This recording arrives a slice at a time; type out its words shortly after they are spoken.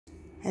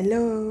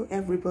Hello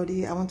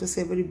everybody, I want to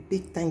say a very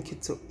big thank you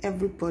to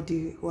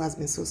everybody who has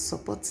been so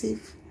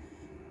supportive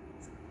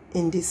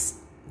in this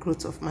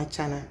growth of my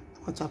channel. I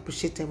want to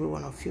appreciate every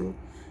one of you.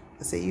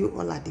 I say you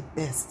all are the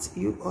best.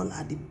 You all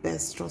are the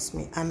best, trust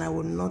me, and I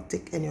will not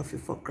take any of you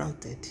for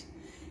granted.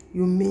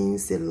 You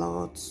means a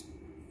lot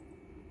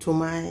to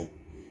my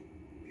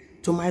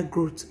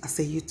growth as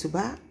a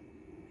YouTuber.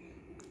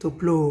 To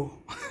blow.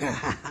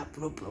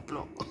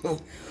 blow.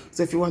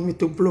 So if you want me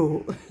to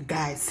blow,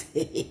 guys,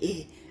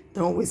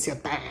 don't waste your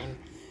time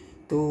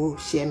to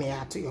share me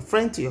out to your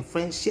friends,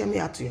 share me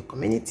out to your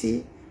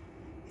community.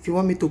 If you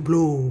want me to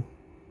blow,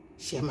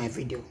 share my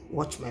video,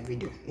 watch my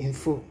video in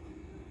full,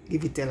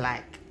 give it a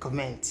like,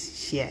 comment,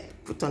 share,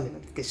 put on the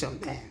notification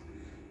bell.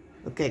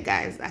 Okay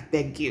guys, I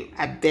beg you,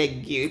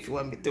 if you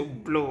want me to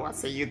blow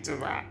as a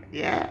YouTuber.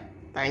 Yeah,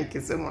 thank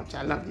you so much.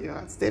 I love you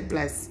all. Stay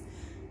blessed.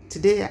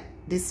 Today,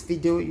 this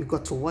video, you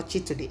got to watch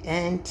it to the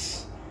end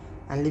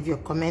and leave your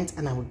comment,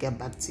 and I will get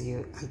back to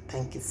you. And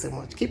thank you so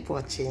much. Keep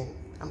watching,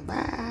 and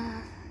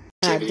bye.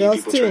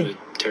 People try to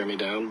tear me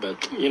down,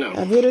 but you know,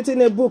 have you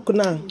written a book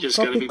now? Just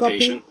gotta be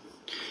patient.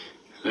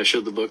 I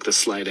showed the book The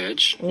Slight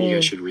Edge. You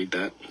guys should read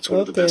that. It's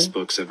one of the best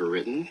books ever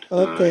written.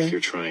 If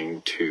you're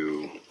trying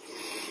to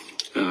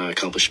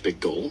accomplish a big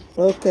goal.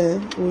 Okay,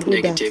 we'll do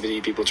Negativity,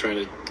 that. People trying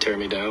to tear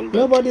me down. But,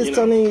 nobody's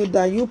telling you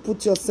that. You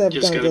put yourself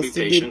just down just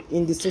to be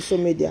in the social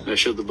media. I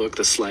showed the book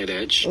The Slight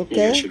Edge. You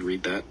guys should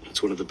read that.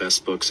 It's one of the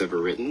best books ever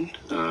written.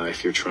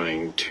 If you're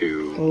trying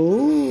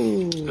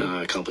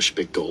to accomplish a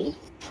big goal.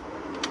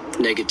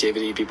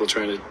 Negativity, people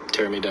trying to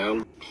tear me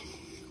down.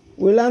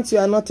 We learned you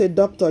are not a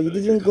doctor. You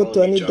didn't go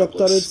to any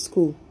doctorate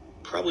school.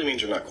 Probably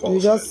means you're not qualified.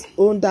 You just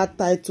own that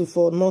title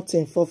for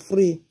nothing, for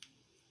free.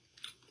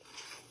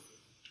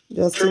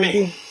 Just for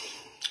me,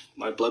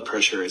 my blood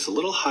pressure is a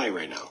little high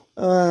right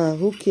now.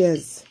 Who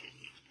cares?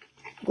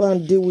 Go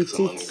and deal with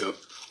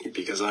it.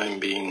 Because I'm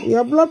being...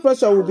 Your blood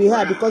pressure will be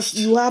high because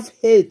you have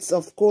hate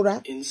of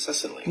Cora.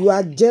 Incessantly. You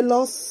are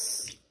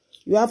jealous.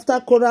 You after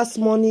Cora's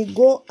money.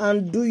 Go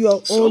and do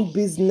your own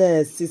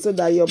business so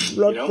that your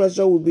blood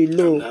pressure will be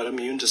low. I'm not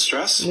immune to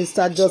stress.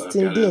 Mr.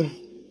 Justin Dean.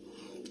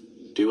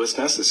 Do what's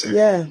necessary.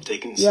 Yeah,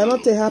 you are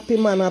not a happy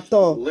man at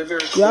all.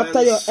 You're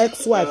after your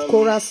ex-wife,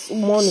 Cora's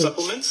money.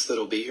 Supplements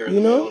that'll be here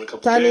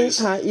turning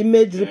her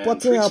image,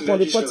 reporting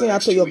her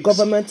to your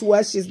government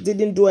where she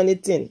didn't do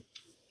anything.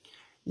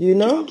 You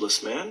know,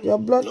 jobless man. Your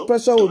blood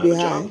pressure will be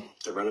high.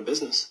 I run a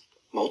business,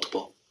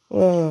 multiple.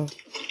 I'm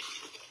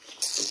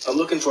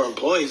looking for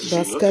employees.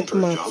 If you're looking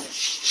for a job,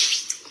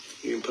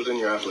 you can put in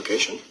your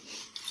application.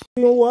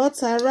 You what?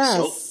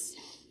 Harass.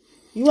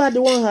 You are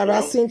the one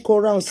harassing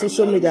Cora on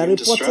social media,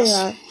 reporting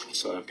her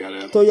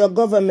to your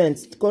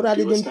government. Cora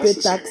didn't pay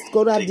tax,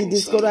 Cora did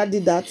this, Cora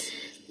did that.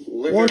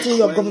 Wanting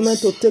your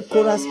government to take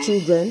Cora's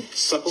children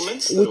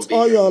with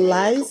all your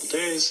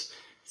lies.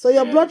 So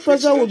your blood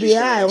pressure will be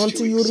high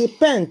until you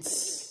repent.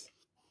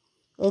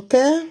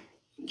 Okay?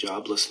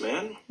 Jobless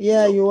man?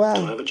 Yeah, you are. I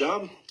don't have a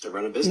job. I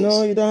run a business.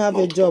 No, you don't have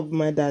a job,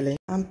 my darling.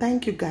 And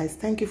thank you guys.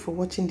 Thank you for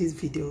watching this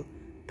video.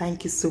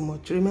 Thank you so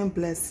much. Remain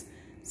blessed.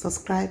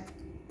 Subscribe.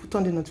 Put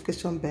on the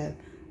notification bell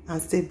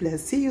and stay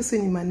blessed. See you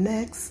soon in my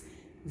next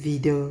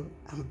video,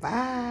 and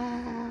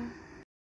bye.